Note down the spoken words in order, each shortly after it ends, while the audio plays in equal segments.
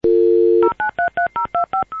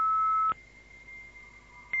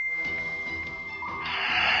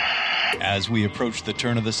As we approach the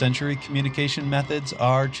turn of the century, communication methods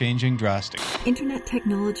are changing drastically. Internet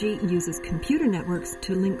technology uses computer networks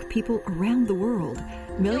to link people around the world.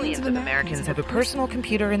 Millions of Americans have a personal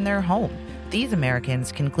computer in their home. These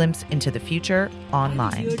Americans can glimpse into the future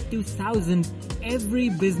online. By the year 2000, every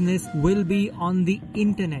business will be on the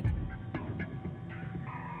internet.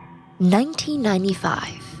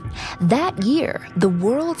 1995. That year, the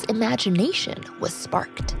world's imagination was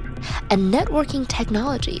sparked. A networking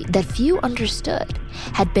technology that few understood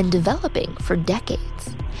had been developing for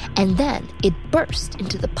decades. And then it burst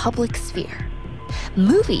into the public sphere.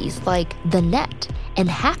 Movies like The Net and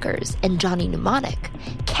Hackers and Johnny Mnemonic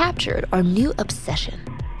captured our new obsession.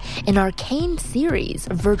 An arcane series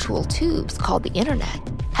of virtual tubes called the Internet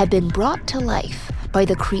had been brought to life by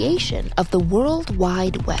the creation of the World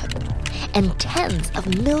Wide Web. And tens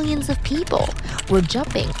of millions of people were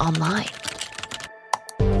jumping online.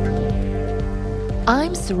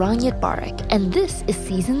 I'm Saranyat Barak, and this is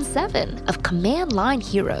Season 7 of Command Line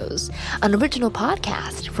Heroes, an original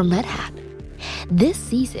podcast from Red Hat. This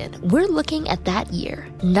season, we're looking at that year,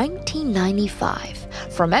 1995,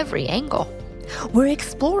 from every angle. We're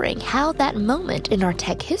exploring how that moment in our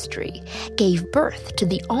tech history gave birth to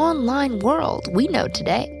the online world we know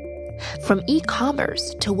today. From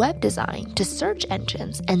e-commerce to web design to search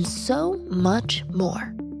engines and so much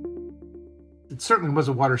more. It certainly was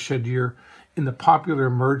a watershed year in the popular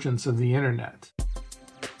emergence of the internet.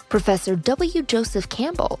 Professor W. Joseph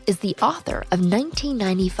Campbell is the author of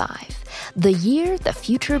 1995, the year the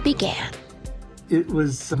future began. It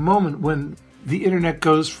was a moment when the internet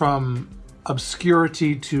goes from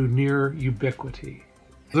obscurity to near ubiquity.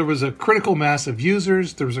 There was a critical mass of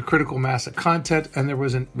users, there was a critical mass of content, and there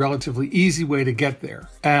was a relatively easy way to get there.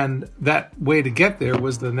 And that way to get there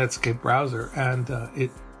was the Netscape browser. And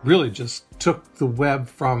it really just took the web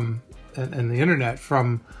and the internet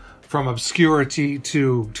from obscurity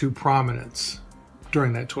to prominence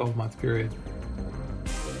during that 12-month period.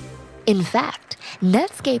 In fact,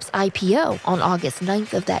 Netscape's IPO on August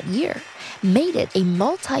 9th of that year made it a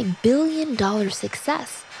multi-billion-dollar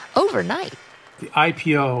success overnight. The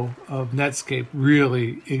IPO of Netscape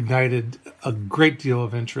really ignited a great deal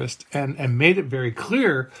of interest and made it very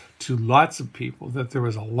clear to lots of people that there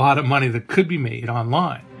was a lot of money that could be made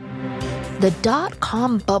online. The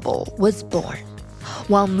dot-com bubble was born.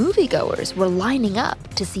 While moviegoers were lining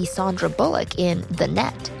up to see Sandra Bullock in The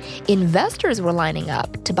Net, investors were lining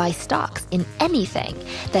up to buy stocks in anything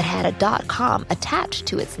that had a .com attached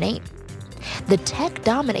to its name. The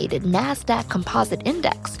tech-dominated NASDAQ Composite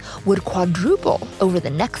Index would quadruple over the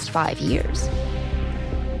next 5 years.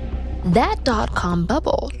 That dot-com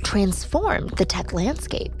bubble transformed the tech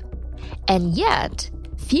landscape. And yet,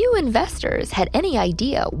 few investors had any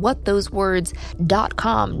idea what those words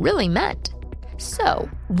 .com really meant. So,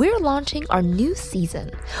 we're launching our new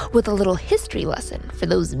season with a little history lesson for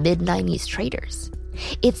those mid-90s traders.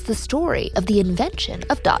 It's the story of the invention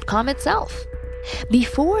of .com itself.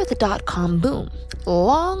 Before the dot-com boom,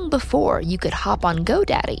 long before you could hop on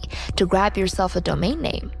GoDaddy to grab yourself a domain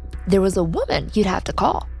name, there was a woman you'd have to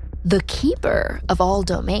call, the keeper of all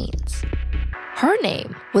domains. Her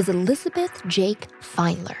name was Elizabeth Jake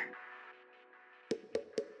Feinler.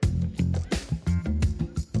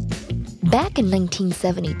 Back in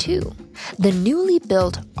 1972, the newly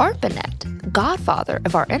built ARPANET, godfather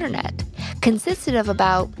of our internet, consisted of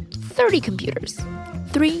about 30 computers.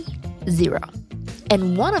 30.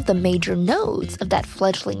 And one of the major nodes of that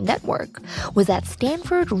fledgling network was at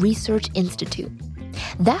Stanford Research Institute.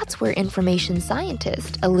 That's where information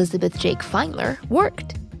scientist Elizabeth Jake Feinler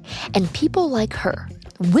worked. And people like her,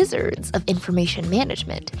 wizards of information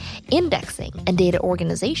management, indexing, and data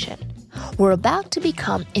organization, were about to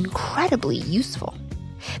become incredibly useful.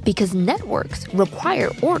 Because networks require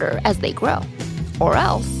order as they grow, or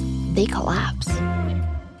else they collapse.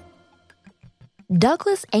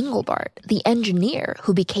 Douglas Engelbart, the engineer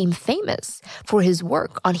who became famous for his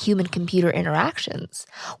work on human-computer interactions,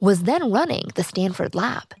 was then running the Stanford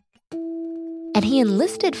lab. And he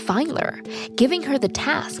enlisted Feinler, giving her the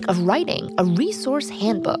task of writing a resource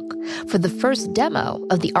handbook for the first demo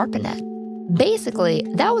of the ARPANET. Basically,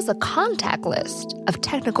 that was a contact list of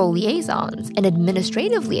technical liaisons and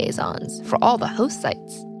administrative liaisons for all the host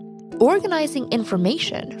sites. Organizing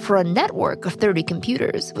information for a network of 30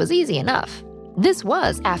 computers was easy enough. This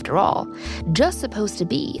was, after all, just supposed to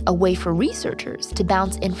be a way for researchers to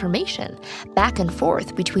bounce information back and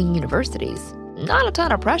forth between universities. Not a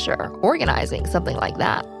ton of pressure organizing something like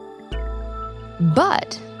that.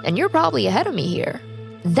 But, and you're probably ahead of me here,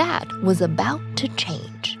 that was about to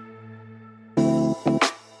change.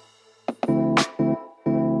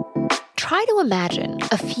 Try to imagine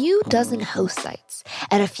a few dozen host sites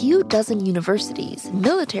at a few dozen universities,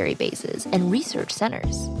 military bases, and research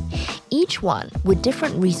centers, each one with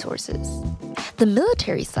different resources. The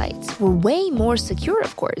military sites were way more secure,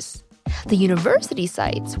 of course. The university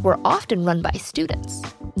sites were often run by students.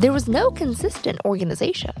 There was no consistent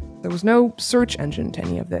organization. There was no search engine to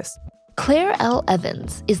any of this. Claire L.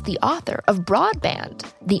 Evans is the author of Broadband,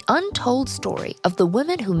 the untold story of the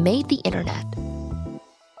women who made the internet.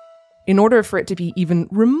 In order for it to be even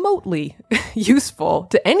remotely useful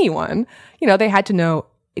to anyone, they had to know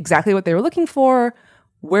exactly what they were looking for,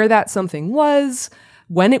 where that something was,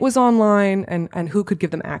 when it was online, and who could give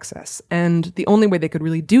them access. And the only way they could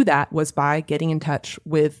really do that was by getting in touch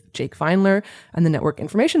with Jake Feinler and the Network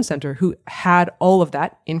Information Center, who had all of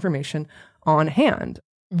that information on hand.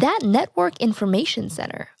 That Network Information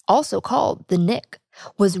Center, also called the NIC,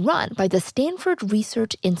 was run by the Stanford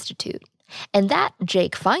Research Institute. And that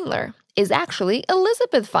Jake Feinler is actually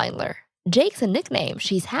Elizabeth Feinler. Jake's a nickname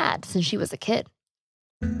she's had since she was a kid.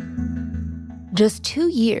 Just 2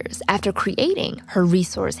 years after creating her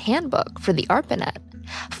resource handbook for the ARPANET,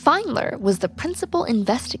 Feinler was the principal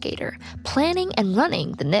investigator planning and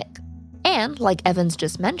running the NIC. And, like Evans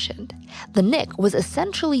just mentioned, the NIC was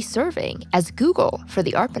essentially serving as Google for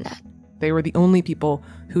the ARPANET. They were the only people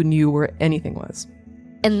who knew where anything was.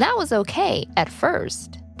 And that was okay at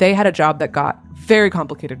first. They had a job that got very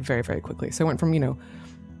complicated very, very quickly. So it went from,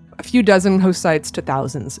 a few dozen host sites to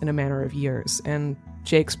thousands in a matter of years. And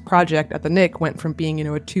Jake's project at the NIC went from being,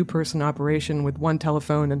 a two-person operation with one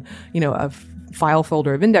telephone and, a file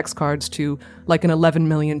folder of index cards to like an $11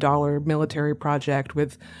 million military project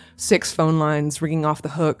with 6 phone lines ringing off the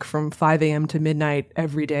hook from 5 a.m. to midnight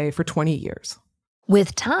every day for 20 years.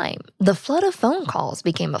 With time, the flood of phone calls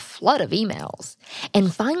became a flood of emails, and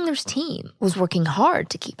Feinler's team was working hard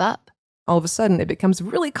to keep up. All of a sudden, it becomes a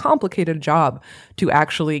really complicated job to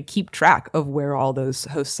actually keep track of where all those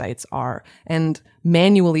host sites are. And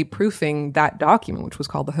manually proofing that document, which was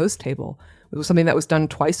called the host table, it was something that was done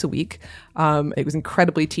twice a week. It was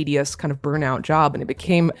incredibly tedious, kind of burnout job, and it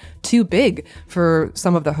became too big for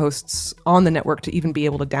some of the hosts on the network to even be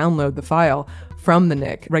able to download the file from the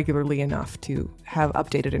NIC regularly enough to have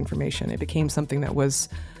updated information. It became something that was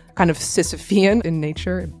kind of Sisyphean in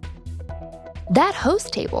nature. That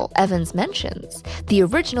host table Evans mentions, the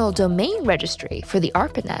original domain registry for the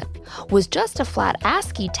ARPANET, was just a flat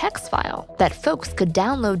ASCII text file that folks could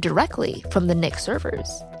download directly from the NIC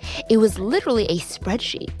servers. It was literally a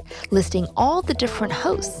spreadsheet listing all the different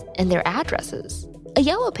hosts and their addresses, a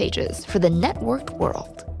Yellow Pages for the networked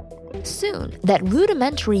world. Soon, that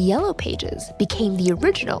rudimentary Yellow Pages became the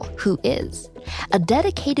original Whois, a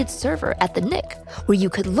dedicated server at the NIC where you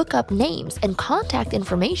could look up names and contact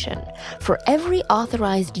information for every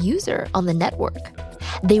authorized user on the network.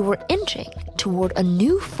 They were inching toward a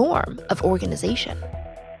new form of organization.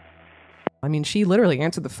 I mean, she literally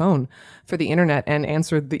answered the phone for the internet and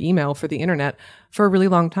answered the email for the internet for a really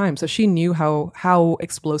long time. So she knew how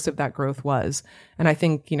explosive that growth was. And I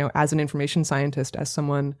think, as an information scientist, as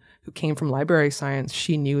someone who came from library science,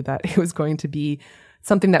 she knew that it was going to be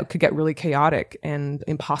something that could get really chaotic and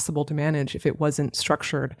impossible to manage if it wasn't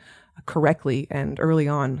structured correctly and early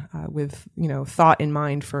on with, thought in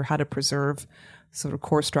mind for how to preserve sort of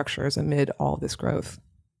core structures amid all this growth.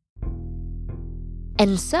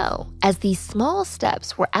 And so, as these small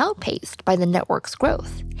steps were outpaced by the network's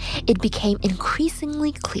growth, it became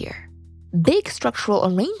increasingly clear. Big structural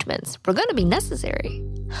arrangements were going to be necessary,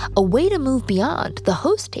 a way to move beyond the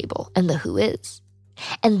host table and the Whois.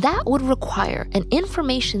 And that would require an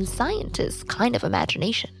information scientist kind of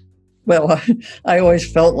imagination. Well, I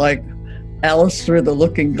always felt like Alice through the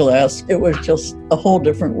looking glass. It was just a whole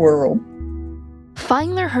different world.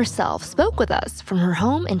 Feinler herself spoke with us from her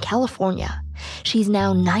home in California. She's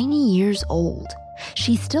now 90 years old.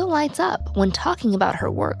 She still lights up when talking about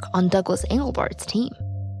her work on Douglas Engelbart's team.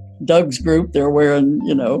 Doug's group, they're wearing,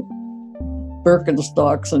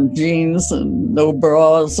 Birkenstocks and jeans and no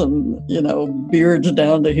bras and, beards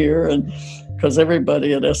down to here. And because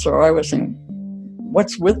everybody at SRI was saying,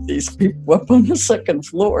 what's with these people up on the second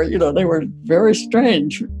floor? They were very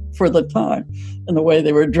strange for the time and the way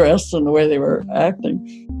they were dressed and the way they were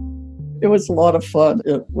acting. It was a lot of fun.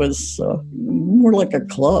 It was more like a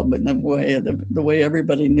club in a way, the way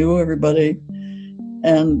everybody knew everybody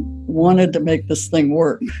and wanted to make this thing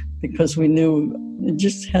work because we knew it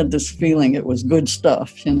just had this feeling it was good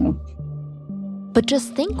stuff, But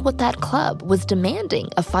just think what that club was demanding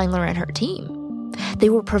of Feinler and her team.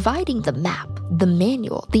 They were providing the map, the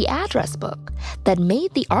manual, the address book that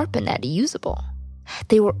made the ARPANET usable.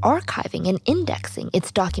 They were archiving and indexing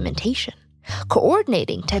its documentation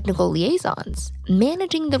coordinating technical liaisons,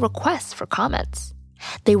 managing the requests for comments.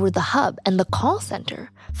 They were the hub and the call center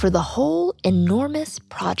for the whole enormous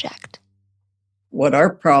project. What our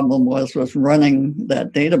problem was running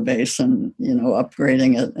that database and,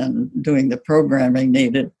 upgrading it and doing the programming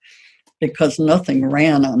needed, because nothing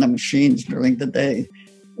ran on the machines during the day.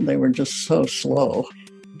 They were just so slow.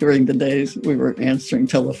 During the days, we were answering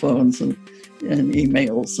telephones and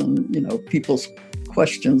emails and, people's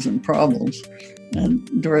questions and problems.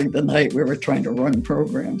 And during the night, we were trying to run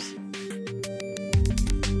programs.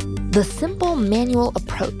 The simple manual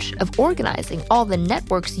approach of organizing all the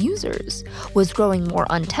network's users was growing more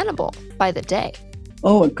untenable by the day.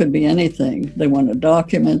 Oh, it could be anything. They want to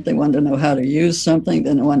document, they want to know how to use something,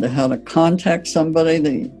 they want to know how to contact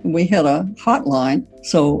somebody. We had a hotline,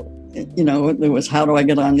 so, there was how do I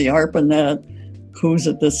get on the ARPANET, who's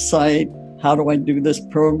at this site, how do I do this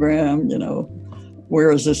program, where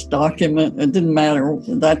is this document? It didn't matter.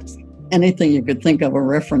 That's anything you could think of a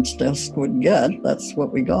reference desk would get, that's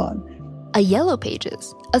what we got. A Yellow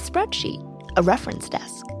Pages, a spreadsheet, a reference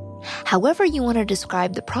desk. However you want to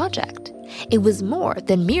describe the project, it was more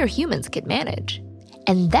than mere humans could manage.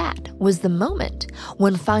 And that was the moment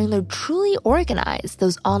when Feinler truly organized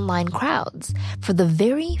those online crowds for the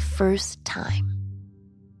very first time.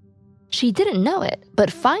 She didn't know it, but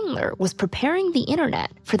Feinler was preparing the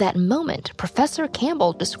internet for that moment Professor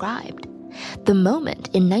Campbell described. The moment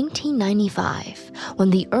in 1995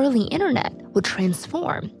 when the early internet would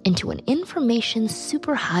transform into an information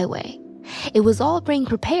superhighway. It was all being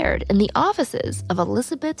prepared in the offices of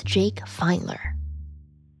Elizabeth Jake Feinler.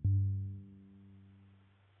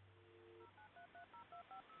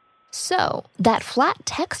 So, that flat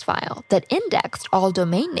text file that indexed all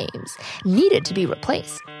domain names needed to be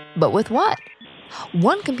replaced. But with what?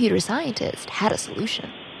 One computer scientist had a solution.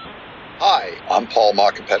 Hi, I'm Paul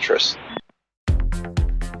Maka-Petras.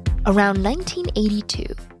 Around 1982,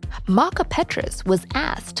 Maka-Petras was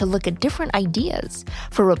asked to look at different ideas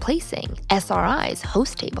for replacing SRI's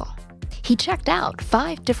host table. He checked out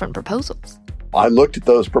 5 different proposals. I looked at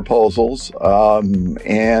those proposals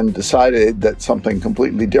and decided that something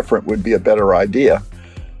completely different would be a better idea.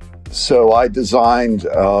 So I designed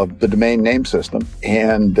the domain name system,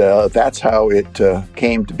 and that's how it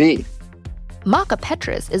came to be.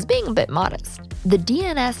 Maka-Petras is being a bit modest. The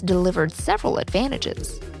DNS delivered several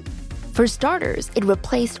advantages. For starters, it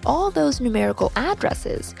replaced all those numerical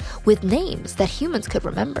addresses with names that humans could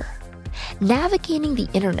remember. Navigating the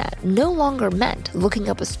internet no longer meant looking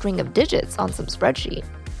up a string of digits on some spreadsheet.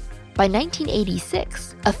 By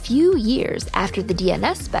 1986, a few years after the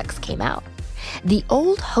DNS specs came out, the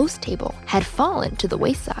old host table had fallen to the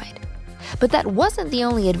wayside. But that wasn't the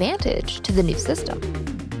only advantage to the new system.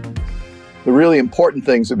 The really important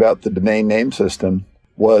things about the domain name system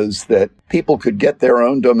was that people could get their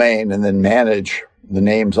own domain and then manage the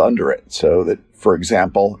names under it. So that, for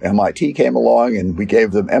example, MIT came along and we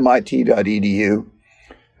gave them mit.edu.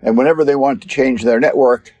 And whenever they wanted to change their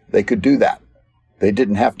network, they could do that. They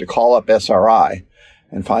didn't have to call up SRI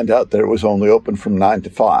and find out that it was only open from 9 to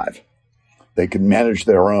 5. They could manage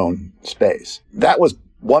their own space. That was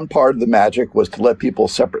one part of the magic, was to let people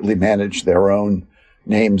separately manage their own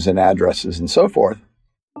names and addresses and so forth.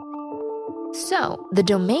 So, the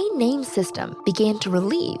domain name system began to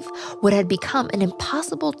relieve what had become an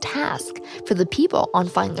impossible task for the people on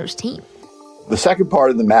Feinler's team. The second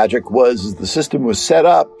part of the magic was the system was set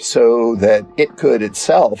up so that it could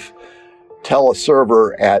itself tell a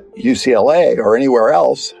server at UCLA or anywhere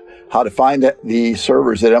else how to find the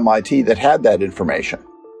servers at MIT that had that information.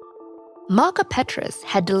 Maka-Petras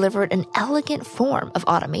had delivered an elegant form of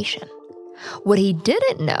automation. What he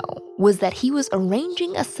didn't know was that he was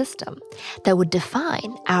arranging a system that would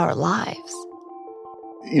define our lives.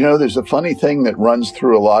 There's a funny thing that runs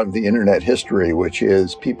through a lot of the internet history, which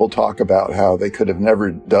is people talk about how they could have never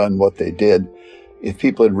done what they did if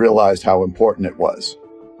people had realized how important it was.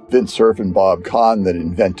 Vint Cerf and Bob Kahn, that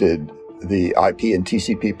invented the IP and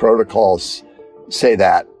TCP protocols, say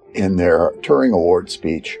that in their Turing Award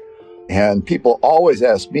speech. And people always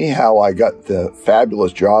ask me how I got the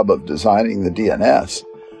fabulous job of designing the DNS.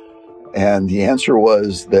 And the answer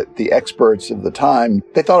was that the experts of the time,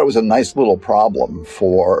 they thought it was a nice little problem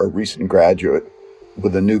for a recent graduate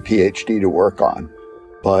with a new PhD to work on.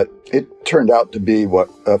 But it turned out to be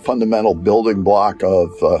a fundamental building block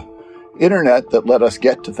of internet that let us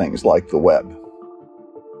get to things like the web.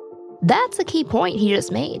 That's a key point he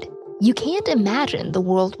just made. You can't imagine the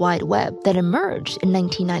World Wide Web that emerged in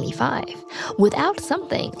 1995 without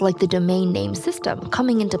something like the domain name system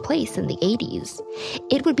coming into place in the 80s.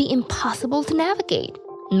 It would be impossible to navigate.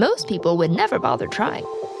 Most people would never bother trying.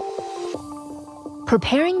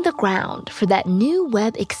 Preparing the ground for that new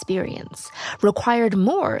web experience required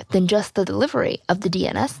more than just the delivery of the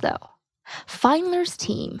DNS, though. Feinler's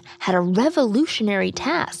team had a revolutionary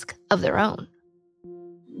task of their own.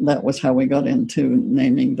 That was how we got into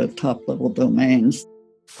naming the top-level domains.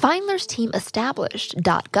 Feinler's team established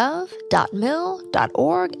 .gov, .mil,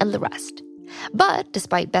 .org, and the rest. But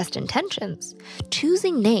despite best intentions,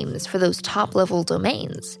 choosing names for those top-level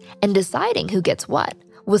domains and deciding who gets what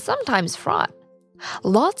was sometimes fraught.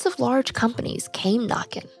 Lots of large companies came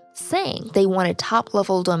knocking, saying they wanted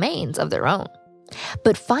top-level domains of their own.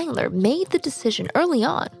 But Feinler made the decision early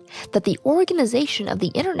on that the organization of the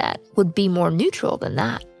internet would be more neutral than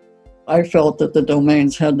that. I felt that the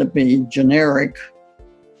domains had to be generic,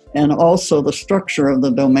 and also the structure of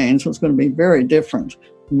the domains was going to be very different.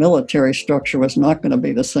 Military structure was not going to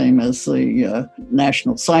be the same as the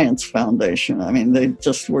National Science Foundation. I mean, they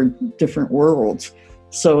just were different worlds.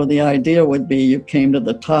 So the idea would be you came to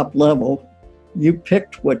the top level, you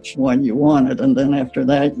picked which one you wanted, and then after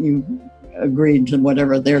that you agreed to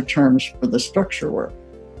whatever their terms for the structure were.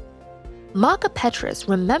 Maka Petras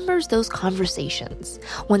remembers those conversations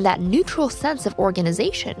when that neutral sense of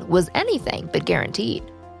organization was anything but guaranteed.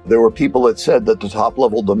 There were people that said that the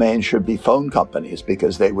top-level domains should be phone companies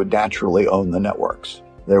because they would naturally own the networks.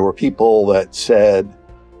 There were people that said,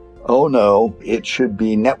 oh no, it should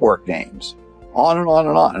be network names. On and on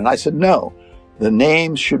and on. And I said, no, the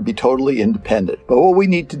names should be totally independent. But what we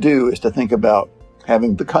need to do is to think about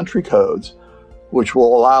having the country codes, which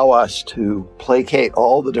will allow us to placate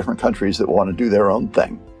all the different countries that want to do their own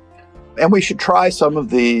thing. And we should try some of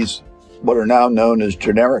these, what are now known as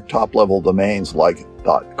generic top-level domains like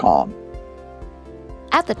 .com.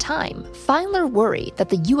 At the time, Feinler worried that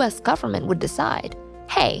the U.S. government would decide,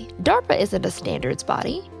 hey, DARPA isn't a standards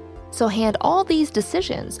body, so hand all these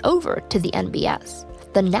decisions over to the NBS,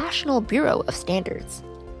 the National Bureau of Standards.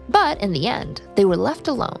 But in the end, they were left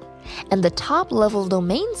alone, and the top-level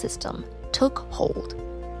domain system took hold.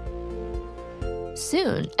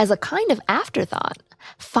 Soon, as a kind of afterthought,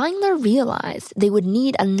 Feinler realized they would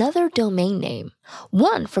need another domain name,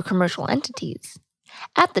 one for commercial entities.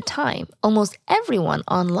 At the time, almost everyone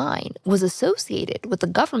online was associated with a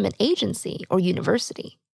government agency or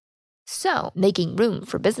university. So, making room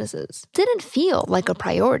for businesses didn't feel like a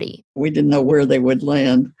priority. We didn't know where they would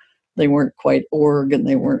land. They weren't quite org and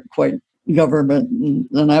they weren't quite government.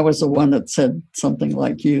 And I was the one that said something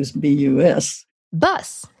like use BUS.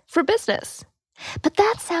 Bus for business. But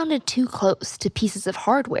that sounded too close to pieces of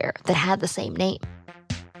hardware that had the same name.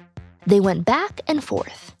 They went back and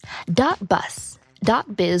forth. .bus,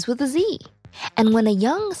 .biz with a Z. And when a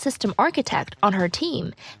young system architect on her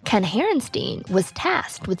team, Ken Herenstein, was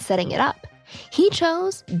tasked with setting it up, he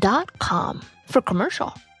chose .com for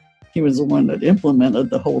commercial. He was the one that implemented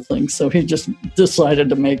the whole thing, so he just decided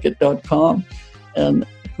to make it .com. And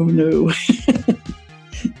who knew?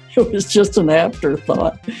 It was just an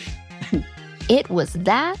afterthought. It was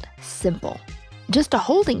that simple. Just a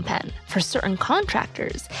holding pen for certain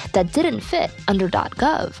contractors that didn't fit under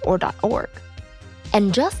 .gov or .org.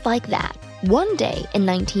 And just like that, one day in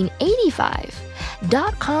 1985,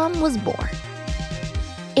 .com was born.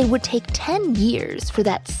 It would take 10 years for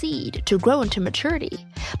that seed to grow into maturity,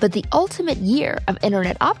 but the ultimate year of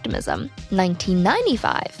internet optimism,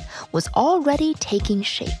 1995, was already taking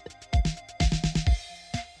shape.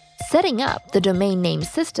 Setting up the domain name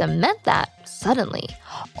system meant that, suddenly,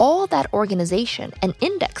 all that organization and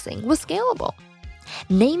indexing was scalable.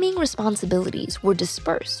 Naming responsibilities were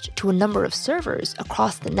dispersed to a number of servers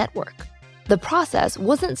across the network. The process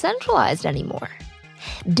wasn't centralized anymore.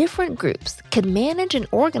 Different groups could manage and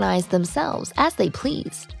organize themselves as they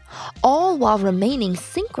pleased, all while remaining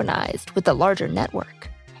synchronized with the larger network.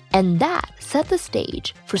 And that set the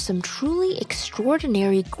stage for some truly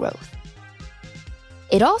extraordinary growth.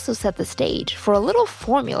 It also set the stage for a little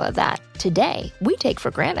formula that, today, we take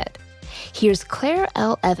for granted. Here's Claire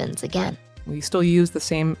L. Evans again. We still use the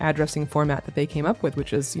same addressing format that they came up with,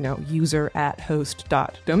 which is,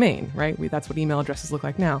 user@host.domain, right? That's what email addresses look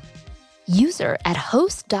like now.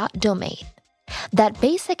 User@host.domain. That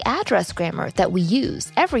basic address grammar that we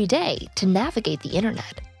use every day to navigate the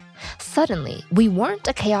internet. Suddenly, we weren't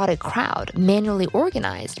a chaotic crowd manually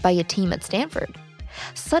organized by a team at Stanford.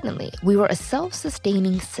 Suddenly, we were a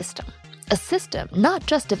self-sustaining system. A system not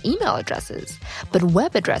just of email addresses, but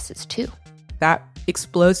web addresses too. That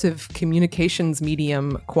explosive communications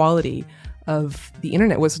medium quality of the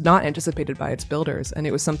internet was not anticipated by its builders. And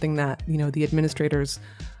it was something that, the administrators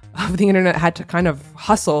of the internet had to kind of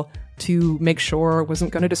hustle to make sure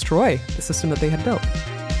wasn't going to destroy the system that they had built.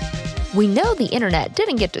 We know the internet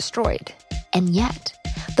didn't get destroyed. And yet,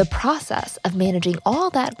 the The process of managing all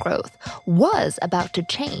that growth was about to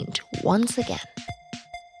change once again.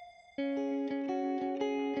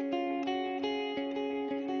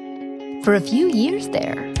 For a few years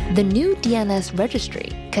there, the new DNS registry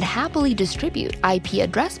could happily distribute IP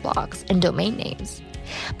address blocks and domain names.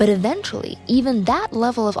 But eventually, even that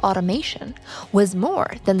level of automation was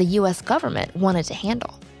more than the US government wanted to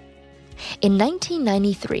handle. In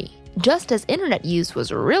 1993, just as internet use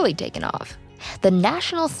was really taking off, the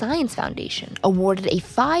National Science Foundation awarded a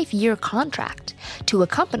 5-year contract to a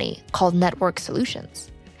company called Network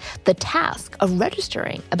Solutions. The task of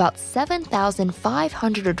registering about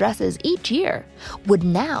 7,500 addresses each year would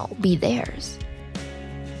now be theirs.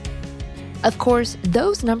 Of course,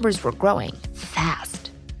 those numbers were growing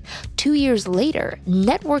fast. 2 years later,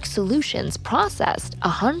 Network Solutions processed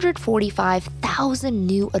 145,000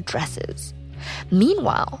 new addresses.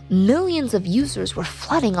 Meanwhile, millions of users were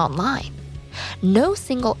flooding online. No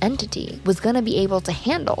single entity was going to be able to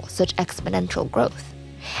handle such exponential growth.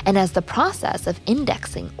 And as the process of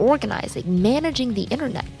indexing, organizing, managing the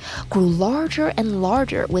internet grew larger and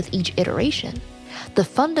larger with each iteration, the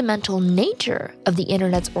fundamental nature of the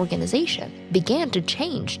internet's organization began to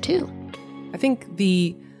change too. I think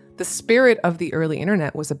the spirit of the early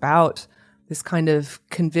internet was about this kind of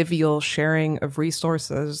convivial sharing of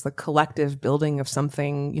resources, the collective building of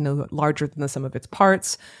something, larger than the sum of its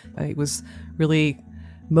parts. It was really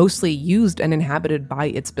mostly used and inhabited by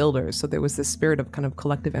its builders. So there was this spirit of kind of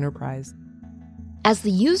collective enterprise. As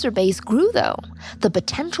the user base grew, though, the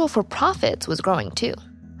potential for profits was growing too.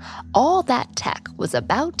 All that tech was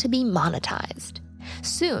about to be monetized.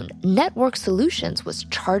 Soon, Network Solutions was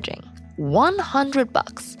charging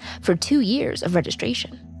 $100 for 2 years of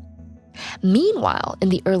registration. Meanwhile, in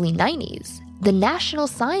the early 90s, the National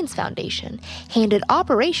Science Foundation handed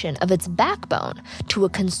operation of its backbone to a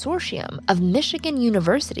consortium of Michigan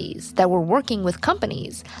universities that were working with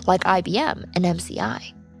companies like IBM and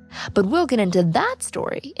MCI. But we'll get into that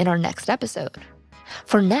story in our next episode.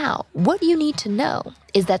 For now, what you need to know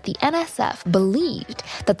is that the NSF believed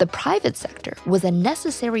that the private sector was a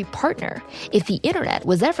necessary partner if the internet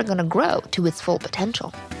was ever going to grow to its full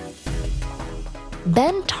potential.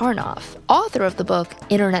 Ben Tarnoff, author of the book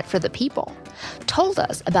Internet for the People, told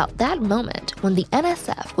us about that moment when the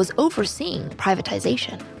NSF was overseeing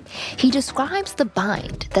privatization. He describes the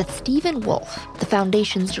bind that Stephen Wolf, the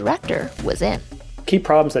foundation's director, was in. Key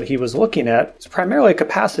problems that he was looking at is primarily a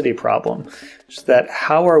capacity problem. Just that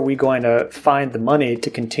how are we going to find the money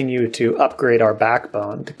to continue to upgrade our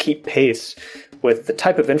backbone, to keep pace with the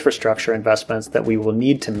type of infrastructure investments that we will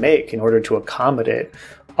need to make in order to accommodate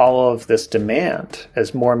all of this demand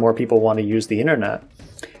as more and more people want to use the internet?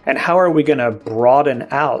 And how are we going to broaden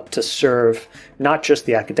out to serve not just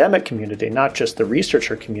the academic community, not just the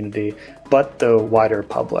researcher community, but the wider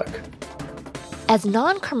public? As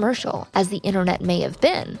non-commercial as the internet may have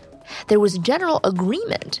been, there was general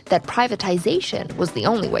agreement that privatization was the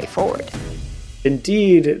only way forward.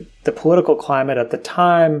 Indeed, the political climate at the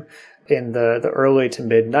time, in the early to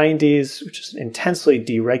mid-90s, which is an intensely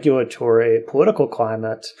deregulatory political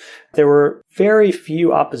climate, there were very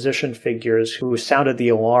few opposition figures who sounded the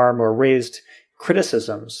alarm or raised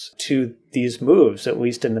criticisms to these moves, at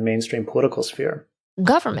least in the mainstream political sphere.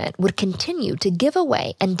 Government would continue to give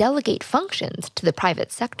away and delegate functions to the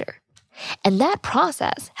private sector. And that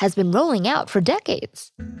process has been rolling out for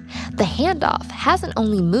decades. The handoff hasn't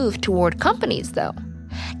only moved toward companies, though.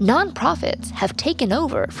 Nonprofits have taken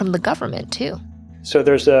over from the government, too. So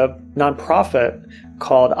there's a nonprofit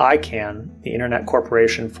called ICANN, the Internet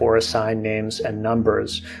Corporation for Assigned Names and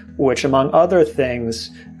Numbers, which, among other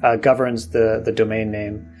things, governs the domain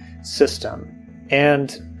name system.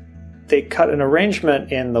 And they cut an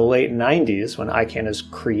arrangement in the late 90s when ICANN is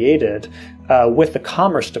created with the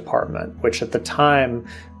Commerce Department, which at the time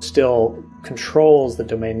still controls the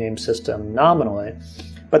domain name system nominally.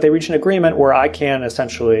 But they reach an agreement where ICANN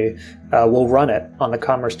essentially will run it on the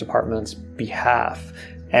Commerce Department's behalf.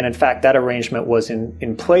 And in fact, that arrangement was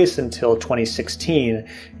in place until 2016,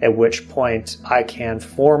 at which point ICANN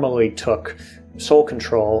formally took sole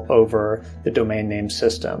control over the domain name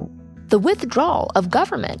system. The withdrawal of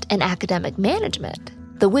government and academic management,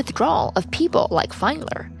 the withdrawal of people like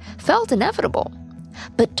Feinler, felt inevitable.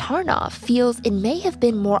 But Tarnoff feels it may have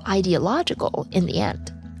been more ideological in the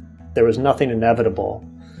end. There was nothing inevitable,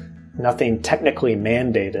 nothing technically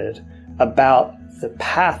mandated about the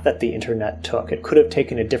path that the internet took. It could have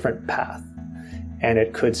taken a different path, and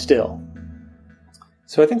it could still.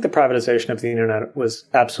 So I think the privatization of the internet was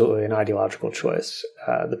absolutely an ideological choice.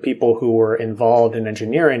 The people who were involved in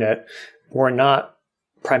engineering it were not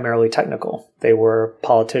primarily technical. They were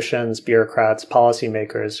politicians, bureaucrats,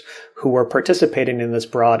 policymakers who were participating in this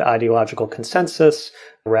broad ideological consensus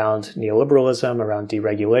around neoliberalism, around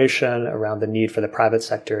deregulation, around the need for the private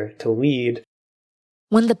sector to lead.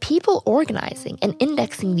 When the people organizing and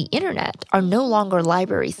indexing the internet are no longer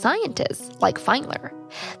library scientists like Feinler,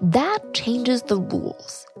 that changes the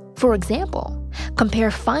rules. For example, compare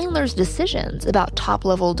Feinler's decisions about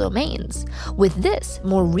top-level domains with this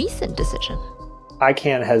more recent decision.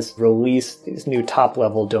 ICANN has released these new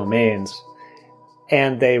top-level domains,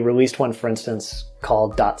 and they released one, for instance,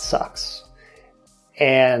 called .sucks.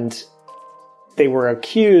 And they were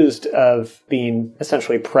accused of being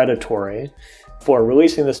essentially predatory for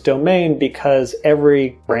releasing this domain because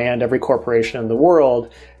every brand, every corporation in the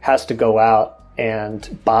world has to go out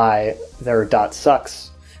and buy their .sucks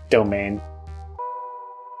domain.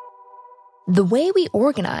 The way we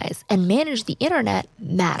organize and manage the internet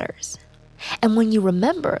matters. And when you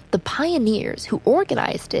remember the pioneers who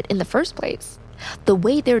organized it in the first place, the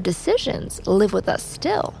way their decisions live with us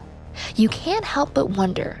still, you can't help but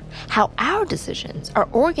wonder how our decisions are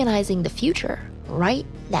organizing the future right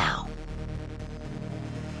now.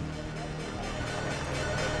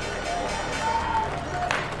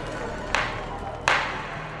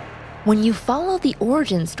 When you follow the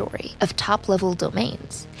origin story of top-level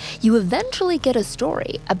domains, you eventually get a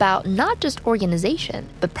story about not just organization,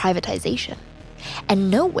 but privatization. And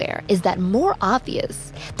nowhere is that more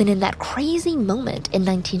obvious than in that crazy moment in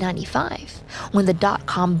 1995, when the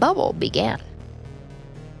dot-com bubble began.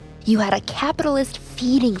 You had a capitalist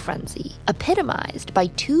feeding frenzy epitomized by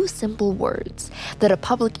two simple words that a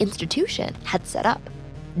public institution had set up: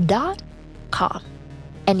 .com.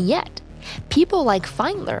 And yet, people like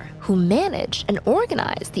Feinler, who managed and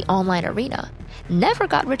organized the online arena, never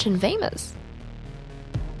got rich and famous.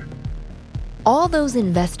 All those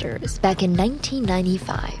investors back in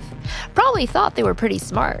 1995 probably thought they were pretty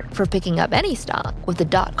smart for picking up any stock with the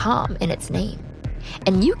 .com in its name.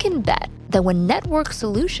 And you can bet that when Network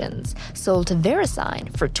Solutions sold to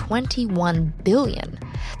VeriSign for $21 billion,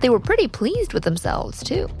 they were pretty pleased with themselves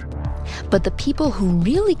too. But the people who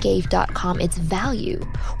really gave .com its value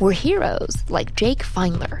were heroes like Jake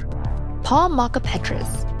Feinler, Paul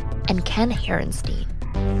Mockapetris, and Ken Herenstein.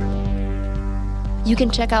 You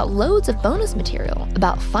can check out loads of bonus material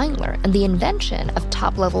about Feinler and the invention of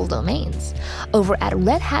top-level domains over at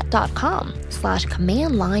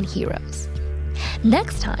redhat.com/command-line-heroes.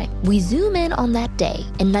 Next time, we zoom in on that day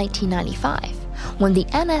in 1995 when the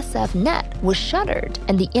NSF net was shuttered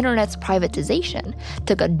and the internet's privatization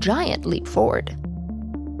took a giant leap forward.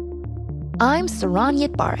 I'm Saron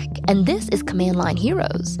Yitbarek, and this is Command Line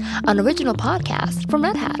Heroes, an original podcast from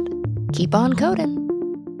Red Hat. Keep on coding.